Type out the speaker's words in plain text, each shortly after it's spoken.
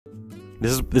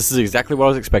This is exactly what I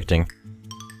was expecting.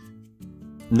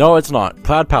 No, it's not.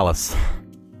 Cloud Palace.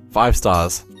 5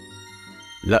 stars.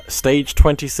 Stage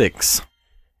 26.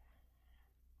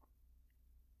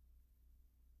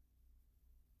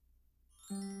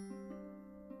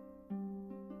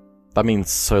 That means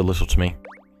so little to me.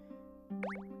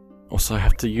 Also, I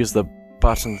have to use the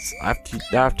buttons. I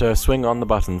have to swing on the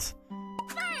buttons.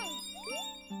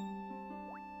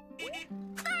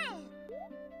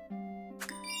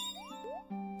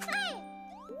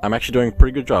 I'm actually doing a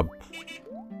pretty good job.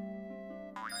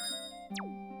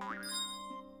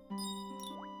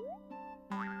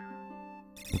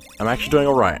 I'm actually doing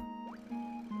alright.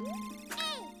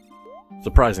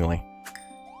 Surprisingly.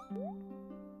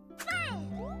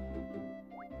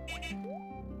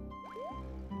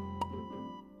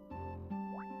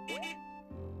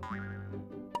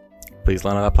 Please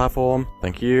land on that platform.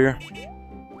 Thank you.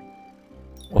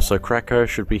 Also, Kracko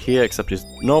should be here, except he's...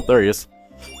 Nope, there he is.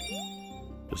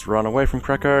 Just run away from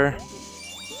Kracko.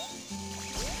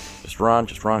 Just run,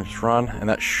 just run, just run. And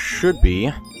that should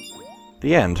be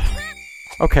the end.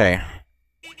 Okay.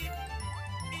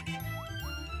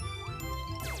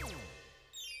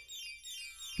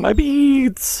 My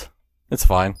beads! It's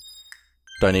fine.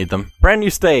 Don't need them. Brand new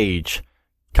stage!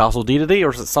 Castle D, or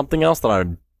is it something else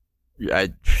that I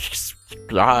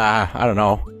don't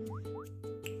know.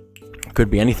 Could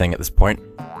be anything at this point.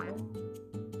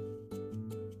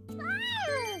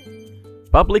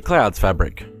 Bubbly Clouds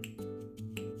fabric.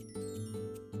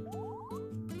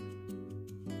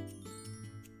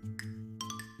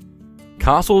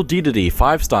 Castle D,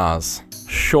 5 stars.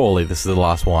 Surely this is the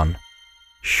last one.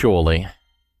 Surely.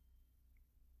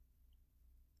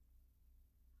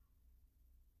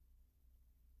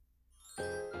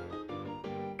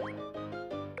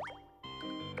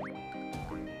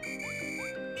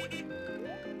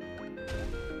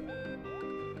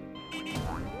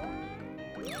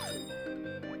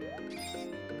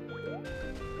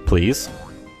 Please.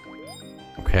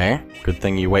 Okay, good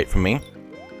thing you wait for me.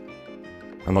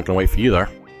 I'm not gonna wait for you though.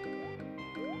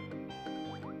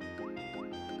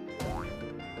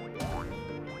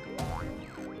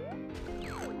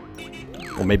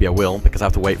 Or maybe I will, because I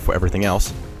have to wait for everything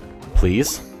else.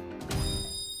 Please.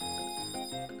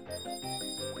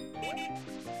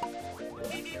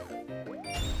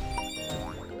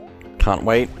 Can't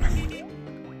wait.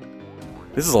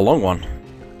 This is a long one.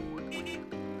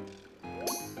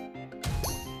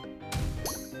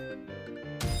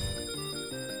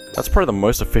 That's probably the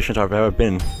most efficient I've ever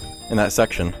been in that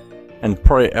section. And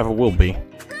probably ever will be.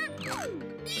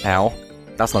 Ow.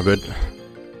 That's not good.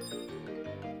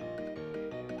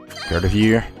 Get out of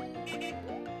here.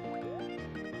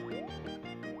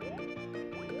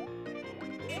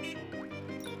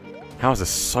 How is there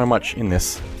so much in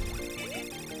this?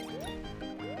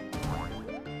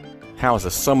 How is there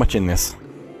so much in this?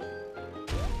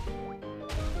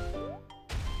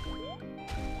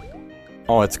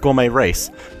 Oh, it's Gourmet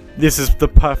Race. This is the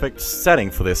perfect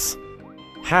setting for this.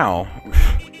 How?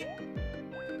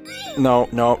 No,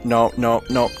 no, no, no,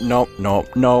 no, no, no,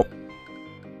 no.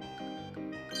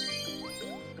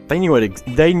 They knew it.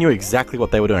 They knew exactly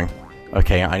what they were doing.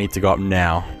 Okay, I need to go up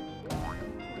now.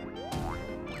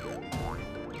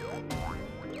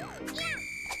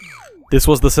 This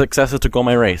was the successor to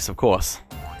Gourmet Race, of course.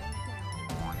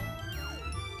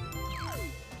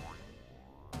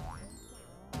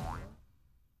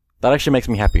 That actually makes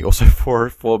me happy. Also,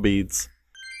 four beads.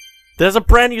 There's a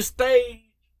brand new stage!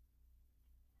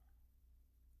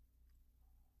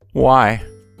 Why?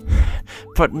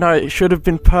 But no, it should have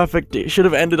been perfect. It should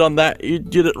have ended on that. You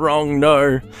did it wrong.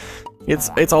 No.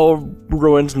 It's all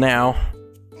ruined now.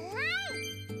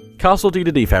 Castle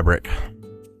D fabric.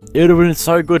 It would have been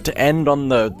so good to end on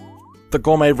the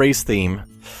Gourmet Race theme.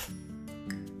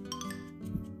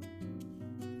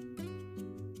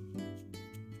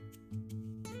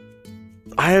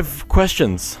 I have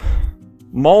questions.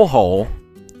 Molehole,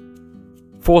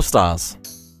 4 stars.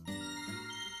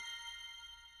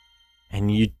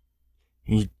 And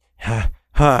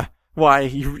why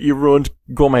you ruined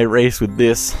Gourmet Race with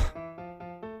this?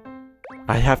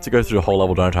 I have to go through the whole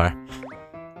level, don't I?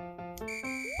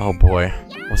 Oh boy,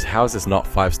 how is this not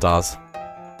 5 stars?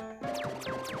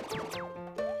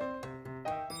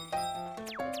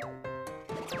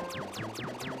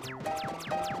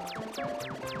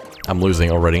 I'm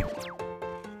losing already.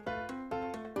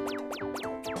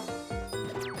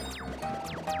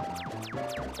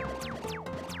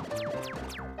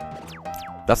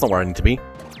 That's not where I need to be.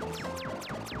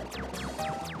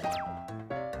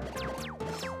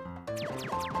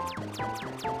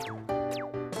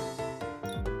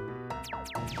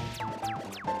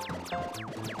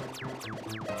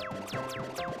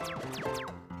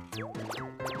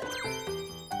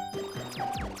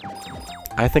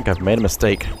 I think I've made a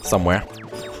mistake somewhere.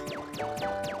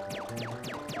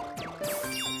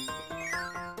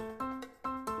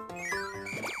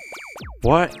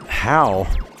 What? How?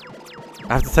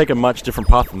 I have to take a much different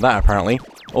path than that, apparently.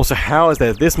 Also, how is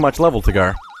there this much level to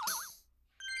go?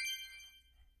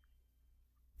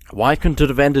 Why couldn't it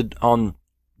have ended on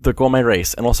the gourmet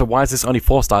race? And also, why is this only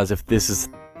 4 stars if this is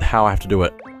how I have to do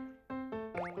it?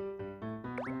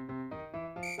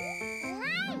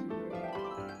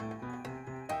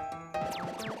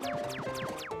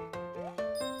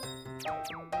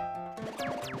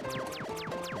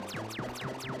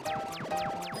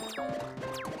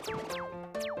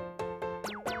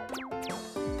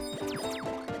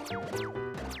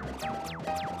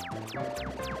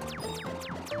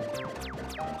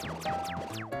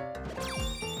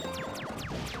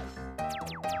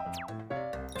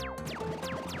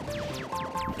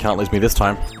 Can't lose me this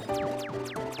time.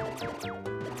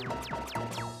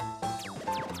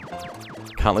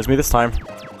 Can't lose me this time.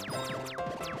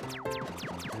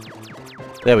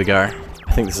 There we go.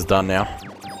 I think this is done now.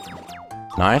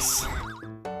 Nice.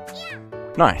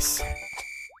 Nice.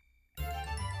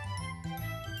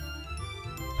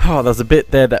 Oh, there's a bit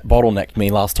there that bottlenecked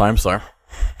me last time, so...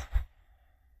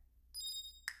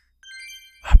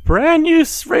 A brand new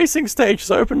racing stage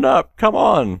has opened up! Come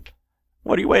on!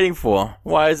 What are you waiting for?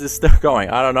 Why is this still going?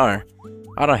 I don't know.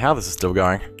 I don't know how this is still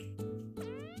going.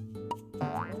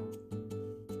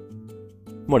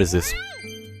 What is this?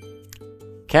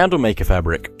 Candle maker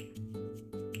fabric.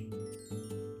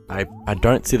 I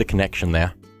don't see the connection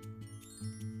there.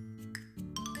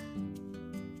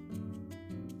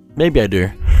 Maybe I do.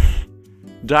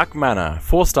 Dark Manor,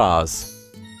 4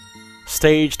 stars.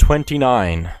 Stage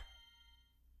 29.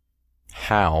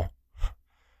 How?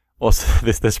 Also,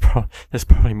 there's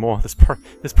probably more. There's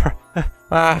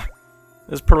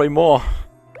probably more.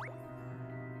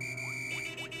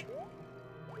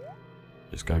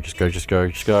 Just go, just go, just go,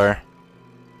 just go.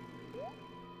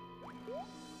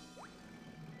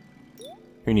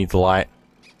 Who needs light?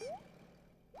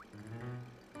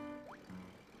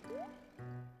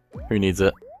 Who needs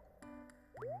it?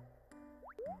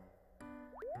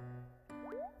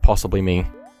 Possibly me.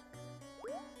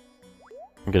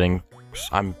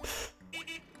 I'm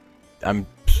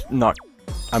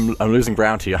losing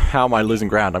ground here. How am I losing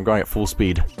ground? I'm going at full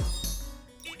speed.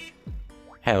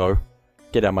 Hello.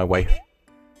 Get out of my way.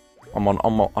 I'm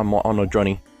on a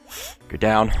journey. Go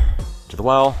down to the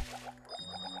well.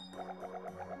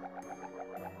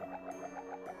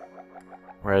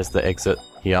 Where's the exit?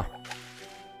 Here.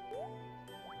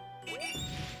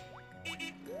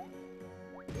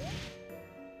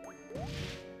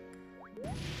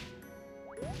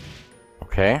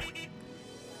 Okay.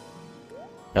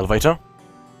 Elevator.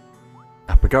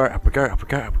 Up we go, up we go, up we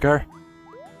go, up we go.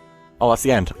 Oh, that's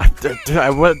the end.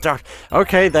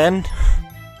 Okay, then.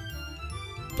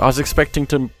 I was expecting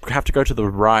to have to go to the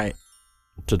right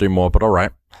to do more, but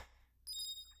alright.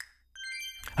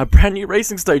 A brand new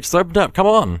racing stage is opened up, come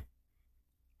on!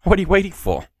 What are you waiting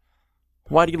for?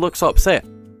 Why do you look so upset?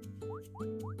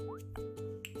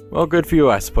 Well, good for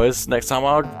you, I suppose. Next time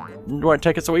I won't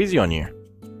take it so easy on you.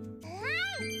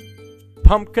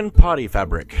 Pumpkin party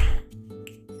fabric.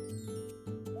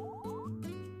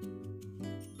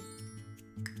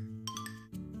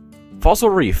 Fossil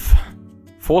reef.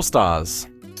 4 stars.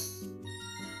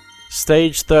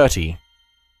 Stage 30.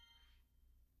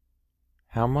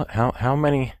 How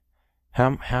many?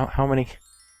 How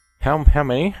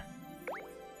many?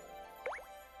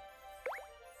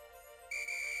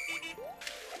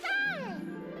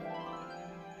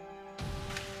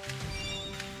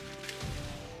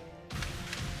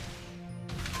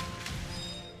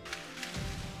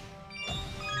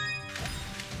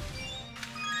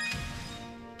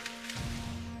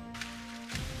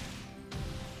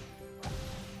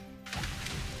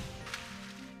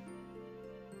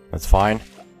 That's fine.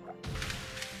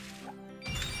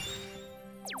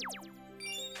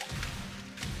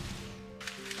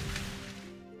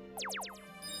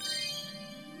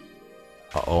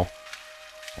 Uh-oh.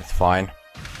 That's fine.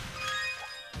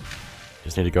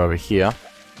 Just need to go over here.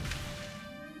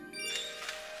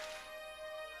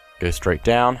 Go straight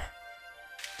down.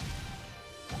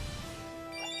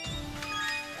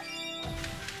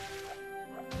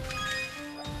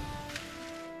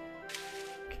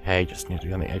 Okay, just need to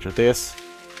be on the edge of this.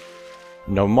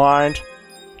 No mind.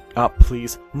 Up,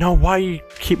 please. No, why you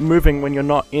keep moving when you're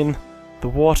not in the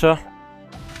water?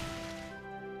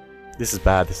 This is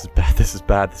bad, this is bad, this is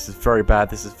bad, this is very bad,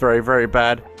 this is very, very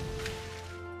bad.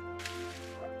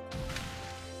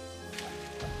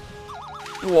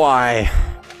 Why?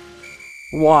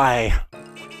 Why?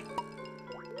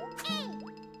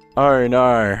 Oh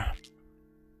no.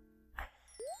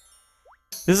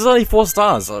 This is only 4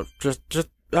 stars.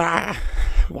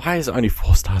 Why is it only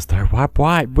 4 stars though?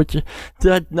 Why would you?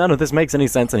 None of this makes any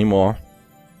sense anymore.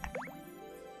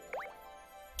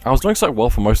 I was doing so well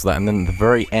for most of that, and then at the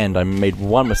very end I made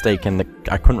one mistake and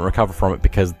I couldn't recover from it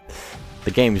because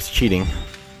the game is cheating.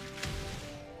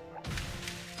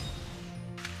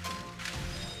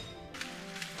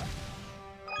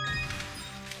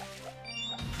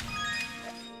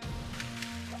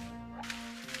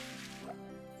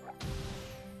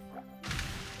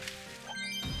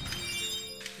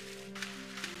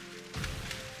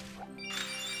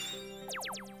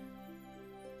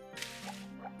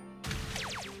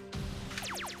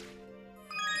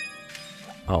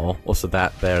 Oh, also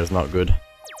that there is not good.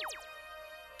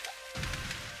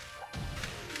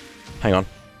 Hang on,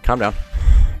 calm down.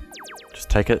 Just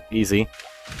take it easy.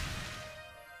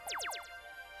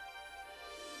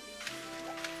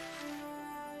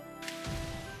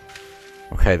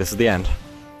 Okay, this is the end.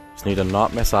 Just need to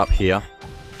not mess up here.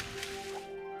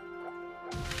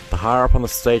 The higher up on the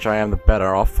stage I am, the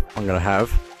better off I'm gonna have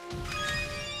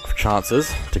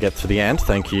chances to get to the end.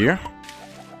 Thank you.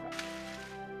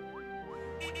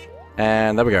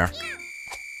 And there we go.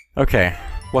 Okay,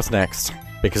 what's next?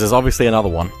 Because there's obviously another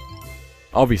one.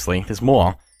 Obviously, there's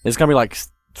more. There's gonna be like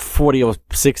 40 or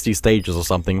 60 stages or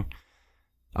something.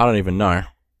 I don't even know.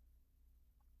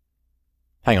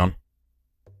 Hang on.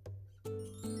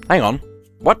 Hang on.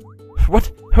 What?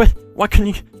 Why can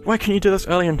you do this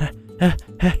earlier?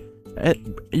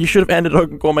 You should have ended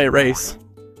on Gourmet Race.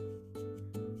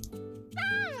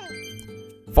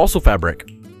 Fossil fabric.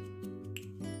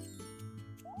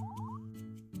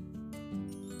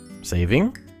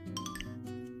 Saving?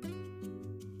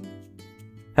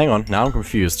 Hang on, now I'm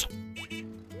confused.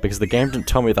 Because the game didn't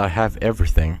tell me that I have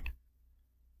everything.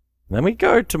 Let me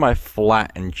go to my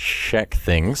flat and check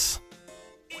things.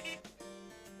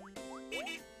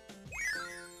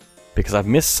 Because I've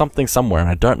missed something somewhere and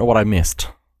I don't know what I missed.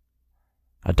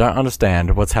 I don't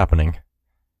understand what's happening.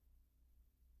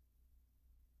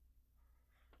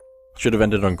 Should have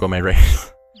ended on Gourmet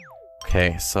Race.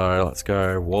 Okay, so let's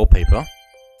go wallpaper.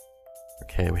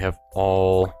 Okay, we have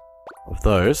all of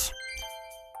those.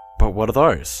 But what are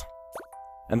those?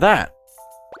 And that!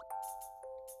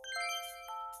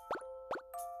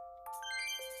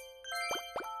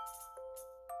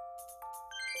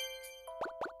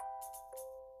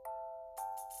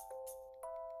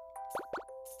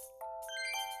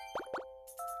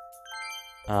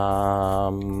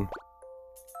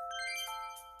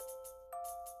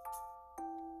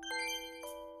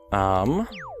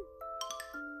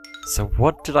 So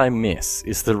what did I miss,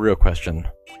 is the real question.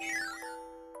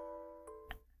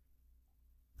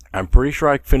 I'm pretty sure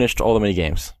I finished all the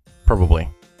minigames. Probably.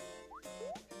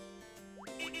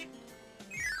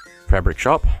 Fabric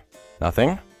shop.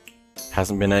 Nothing.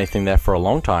 Hasn't been anything there for a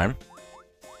long time.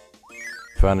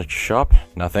 Furniture shop.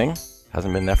 Nothing.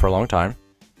 Hasn't been there for a long time.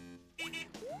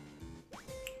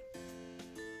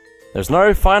 There's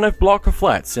no finer block of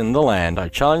flats in the land. I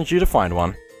challenge you to find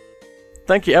one.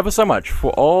 Thank you ever so much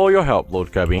for all your help,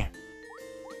 Lord Kirby.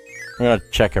 I'm gonna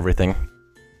check everything.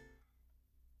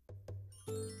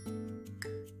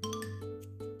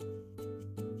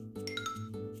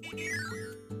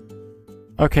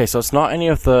 Okay, so it's not any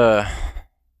of the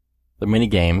mini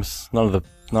games. None of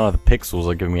the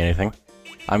pixels are giving me anything.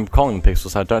 I'm calling them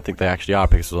pixels. I don't think they actually are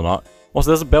pixels or not. Also,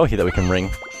 there's a bell here that we can ring.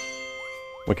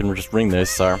 We can just ring this.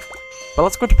 So, but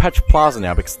let's go to Patch Plaza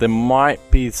now because there might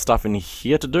be stuff in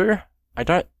here to do. I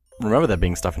don't remember there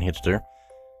being stuff in here to do.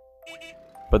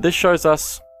 But this shows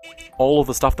us all of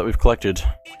the stuff that we've collected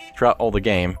throughout all the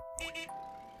game.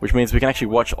 Which means we can actually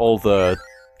watch all the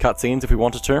cutscenes if we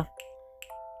wanted to.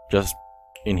 Just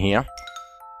in here.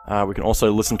 We can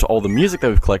also listen to all the music that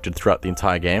we've collected throughout the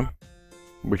entire game.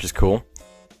 Which is cool.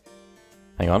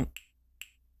 Hang on.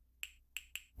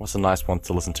 What's a nice one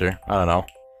to listen to? I don't know.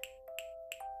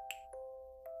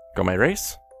 Gourmet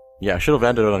Race? Yeah, I should have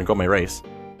ended it on Gourmet Race.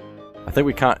 I think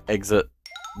we can't exit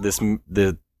this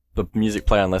the music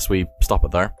player unless we stop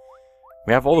it though.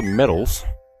 We have all the medals.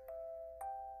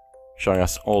 Showing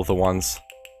us all of the ones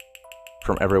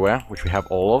from everywhere, which we have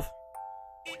all of.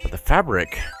 But the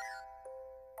fabric,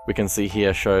 we can see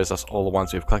here, shows us all the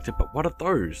ones we've collected, but what are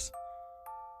those?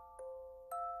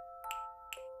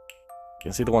 You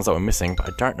can see the ones that we're missing, but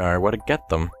I don't know where to get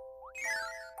them.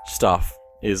 Stuff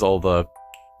is all the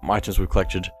items we've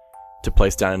collected to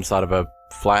place down inside of a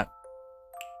flat,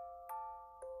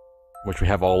 which we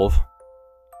have all of.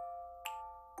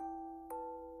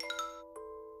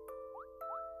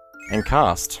 and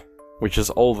cast, which is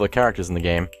all the characters in the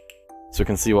game, so we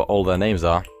can see what all their names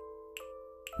are.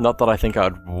 Not that I think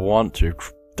I'd want to.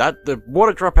 The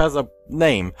water drop has a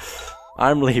name.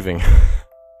 I'm leaving.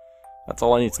 That's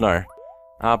all I need to know.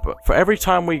 But for every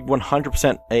time we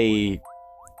 100% a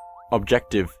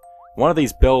objective, one of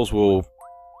these bells will,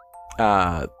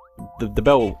 the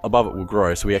bell above it will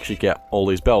grow, so we actually get all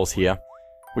these bells here,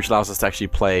 which allows us to actually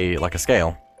play like a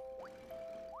scale.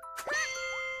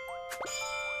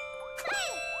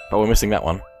 But we're missing that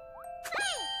one.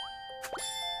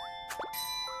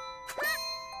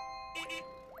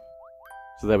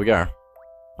 So there we go.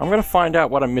 I'm gonna find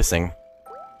out what I'm missing.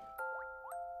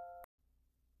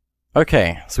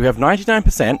 Okay, so we have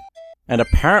 99%, and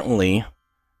apparently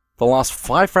the last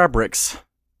 5 fabrics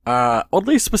are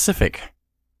oddly specific.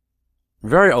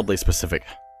 Very oddly specific.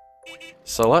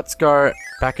 So let's go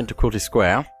back into Quilty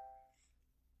Square.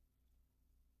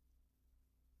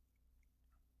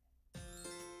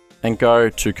 And go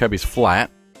to Kirby's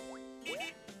flat.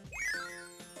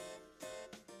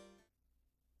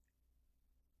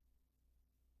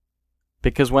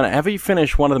 Because whenever you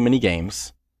finish one of the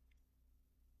mini-games,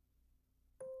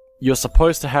 you're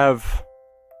supposed to have...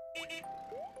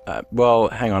 well,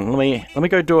 hang on, let me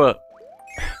go do a...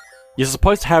 You're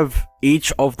supposed to have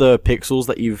each of the pixels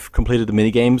that you've completed the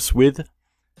mini-games with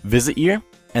visit you,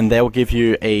 and they will give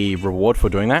you a reward for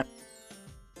doing that.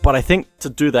 But I think to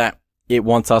do that, it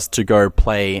wants us to go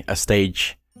play a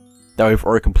stage that we've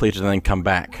already completed and then come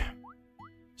back.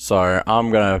 So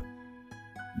I'm gonna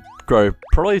go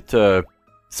probably to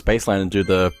Spaceland and do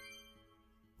the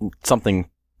something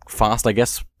fast, I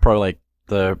guess, probably like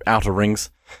the outer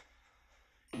rings.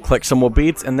 Collect some more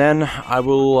beads, and then I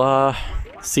will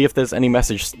see if there's any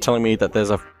message telling me that there's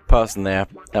a person there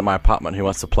at my apartment who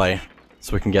wants to play,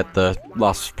 so we can get the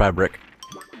last fabric.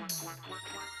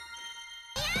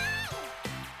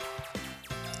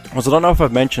 Also, I don't know if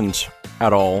I've mentioned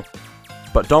at all,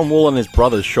 but Don Wool and his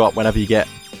brothers show up whenever you get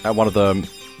at one of the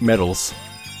medals.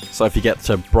 So if you get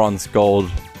to bronze, gold,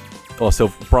 or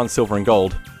bronze, silver, and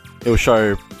gold, it will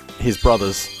show his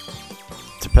brothers,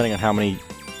 depending on how many,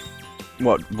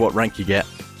 what rank you get,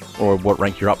 or what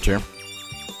rank you're up to.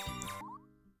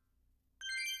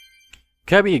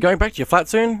 Kirby, you going back to your flat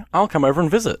soon? I'll come over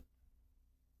and visit.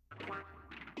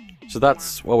 So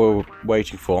that's what we're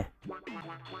waiting for.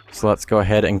 So let's go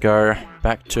ahead and go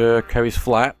back to Kirby's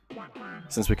flat,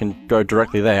 since we can go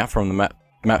directly there from the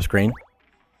map screen.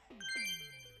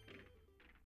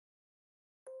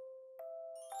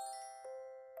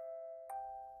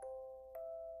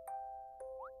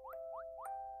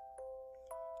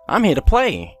 I'm here to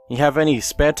play. You have any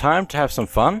spare time to have some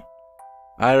fun?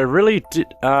 I really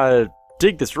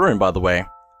dig this room, by the way.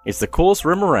 It's the coolest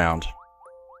room around.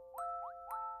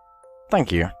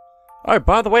 Thank you. Oh,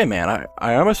 by the way, man,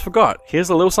 I almost forgot. Here's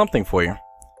a little something for you.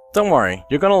 Don't worry,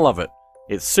 you're gonna love it.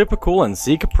 It's super cool and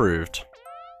Zeke approved.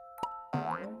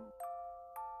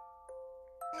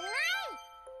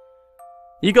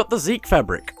 You got the Zeke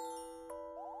fabric.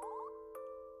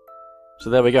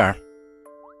 So there we go.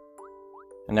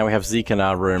 And now we have Zeke in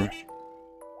our room.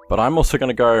 But I'm also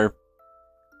gonna go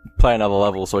play another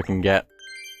level so we can get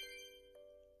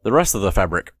the rest of the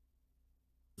fabric.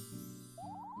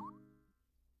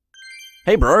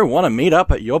 Hey bro, wanna meet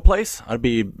up at your place? I'd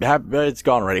be happy. It's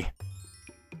gone already.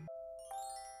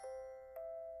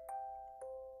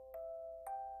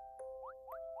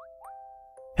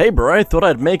 Hey bro, thought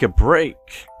I'd make a break,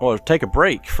 or take a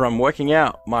break from working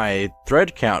out my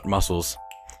thread count muscles.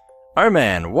 Oh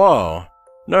man, whoa.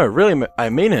 No, really, I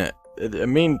mean it. I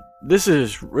mean, this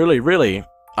is really,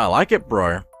 I like it,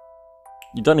 bro.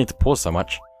 You don't need to pause so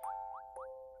much.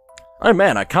 Oh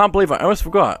man, I can't believe I almost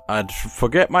forgot. I'd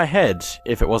forget my head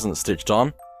if it wasn't stitched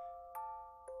on.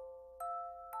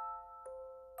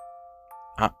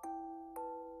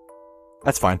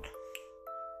 That's fine.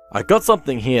 I got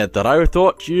something here that I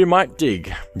thought you might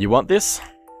dig. You want this?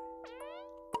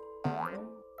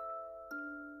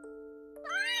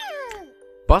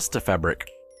 Buster fabric.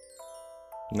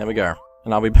 And there we go.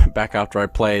 And I'll be back after I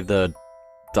play the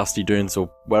Dusty Dunes or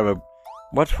whatever.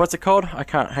 What's it called? I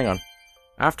can't. Hang on.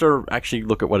 I have to actually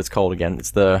look at what it's called again.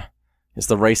 It's the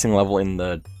racing level in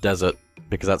the desert,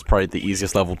 because that's probably the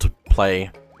easiest level to play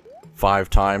 5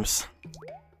 times.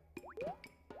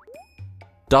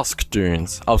 Dusk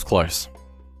Dunes. I was close.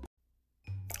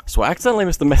 So I accidentally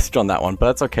missed the message on that one, but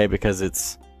that's okay because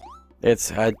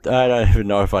I don't even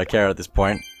know if I care at this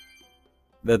point.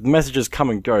 The messages come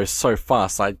and go so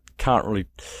fast, I can't really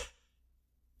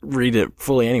read it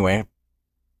fully anyway.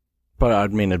 But I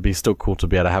mean, it'd be still cool to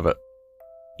be able to have it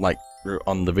like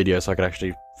on the video so I could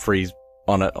actually freeze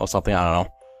on it or something, I don't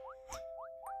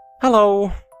know.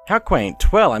 Hello! How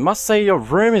quaint. Well, I must say your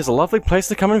room is a lovely place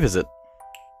to come and visit.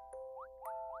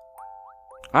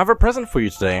 I have a present for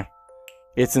you today.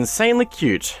 It's insanely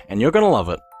cute, and you're gonna love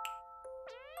it.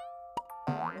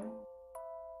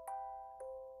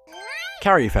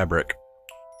 Carry fabric.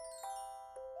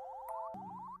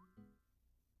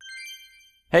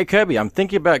 Hey Kirby, I'm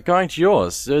thinking about going to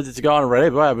yours. It's gone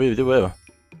already.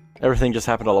 Everything just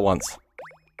happened all at once.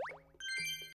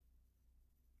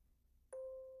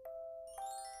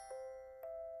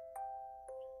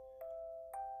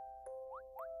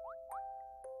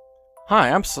 Hi,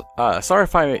 I'm sorry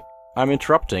if I'm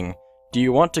interrupting. Do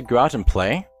you want to go out and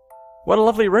play? What a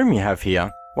lovely room you have here.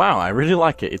 Wow, I really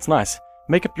like it. It's nice.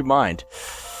 Make up your mind.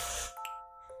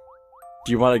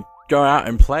 Do you want to go out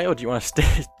and play, or do you want to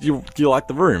stay? Do you like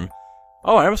the room?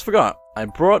 Oh, I almost forgot. I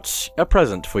brought a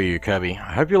present for you, Kirby.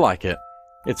 I hope you like it.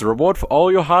 It's a reward for all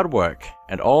your hard work,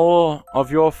 and all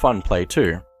of your fun play,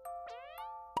 too.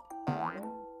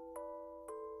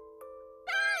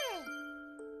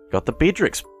 Got the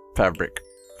Beatrix fabric.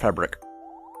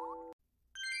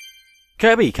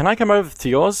 Kirby, can I come over to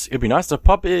yours? It'd be nice to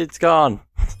pop. It's gone.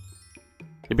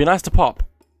 It'd be nice to pop.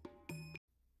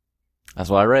 That's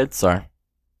what I read, so.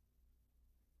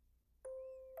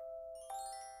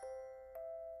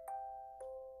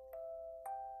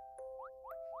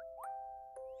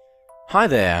 Hi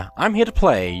there, I'm here to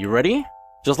play. You ready?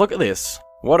 Just look at this.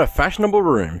 What a fashionable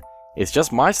room. It's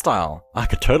just my style. I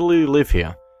could totally live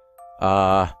here.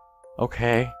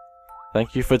 Okay.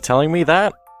 Thank you for telling me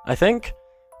that, I think.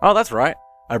 Oh, that's right.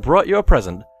 I brought you a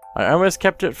present. I almost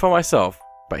kept it for myself,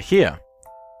 but here.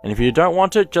 And if you don't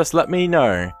want it, just let me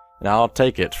know, and I'll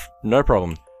take it. No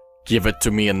problem. Give it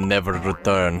to me and never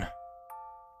return.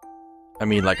 I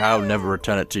mean, like, I'll never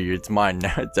return it to you. It's mine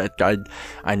now.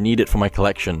 I need it for my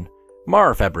collection.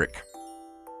 Mara fabric.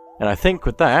 And I think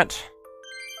with that,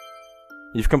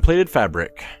 you've completed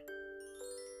fabric.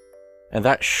 And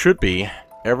that should be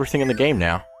everything in the game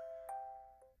now.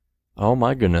 Oh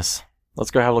my goodness.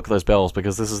 Let's go have a look at those bells,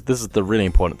 because this is the really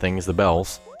important thing, is the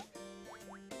bells.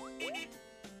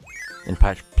 In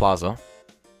Patch Plaza.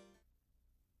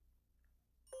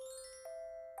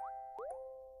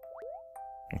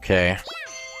 Okay.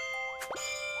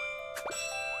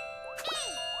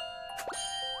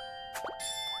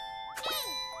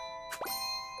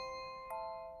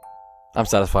 I'm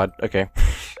satisfied. Okay.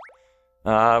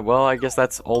 Well, I guess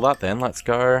that's all that then. Let's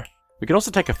go. We can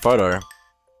also take a photo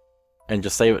and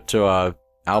just save it to our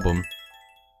album.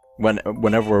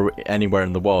 Whenever we're anywhere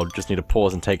in the world, just need to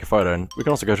pause and take a photo. And we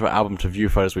can also go to our album to view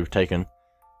photos we've taken.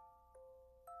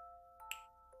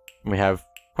 We have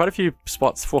quite a few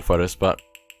spots for photos, but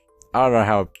I don't know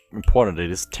how important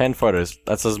it is. 10 photos.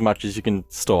 That's as much as you can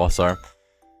store, so.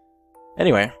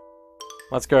 Anyway.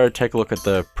 Let's go take a look at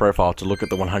the profile to look at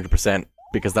the 100%,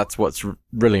 because that's what's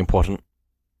really important.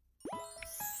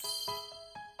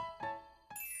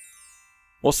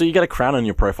 Also, you get a crown on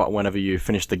your profile whenever you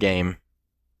finish the game.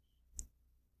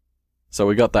 So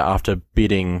we got that after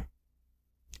beating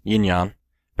Yin Yang.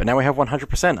 But now we have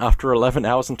 100% after 11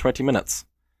 hours and 20 minutes,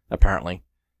 apparently.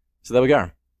 So there we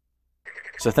go.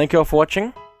 So thank you all for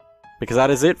watching, because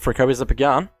that is it for Kirby's Epic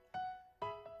Yarn.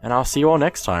 And I'll see you all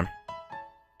next time.